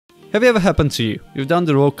Have you ever happened to you? You've done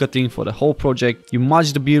the roll cutting for the whole project, you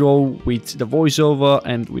matched the B-roll with the voiceover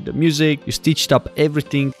and with the music, you stitched up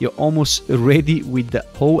everything, you're almost ready with the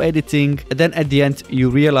whole editing, and then at the end you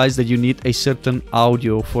realize that you need a certain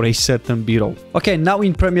audio for a certain B-roll. Okay, now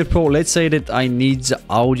in Premiere Pro, let's say that I need the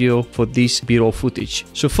audio for this B-roll footage.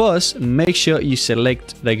 So first, make sure you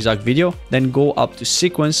select the exact video, then go up to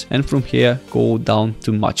sequence, and from here go down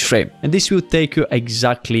to match frame. And this will take you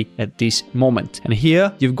exactly at this moment. And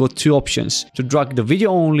here you've got two options, to drag the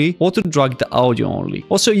video only or to drag the audio only.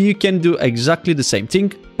 Also, you can do exactly the same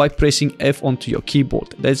thing by pressing F onto your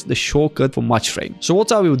keyboard. That's the shortcut for match frame. So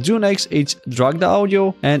what I will do next is drag the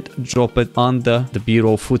audio and drop it under the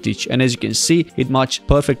B-roll footage. And as you can see, it matched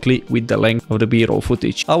perfectly with the length of the B-roll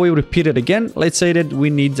footage. I will repeat it again. Let's say that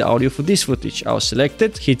we need the audio for this footage. I'll select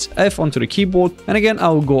it, hit F onto the keyboard, and again I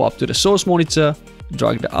will go up to the source monitor,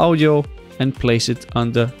 drag the audio and place it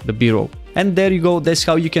under the B-roll. And there you go, that's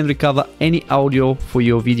how you can recover any audio for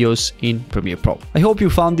your videos in Premiere Pro. I hope you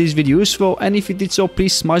found this video useful, and if you did so,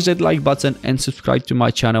 please smash that like button and subscribe to my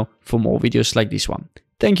channel for more videos like this one.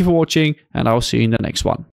 Thank you for watching, and I'll see you in the next one.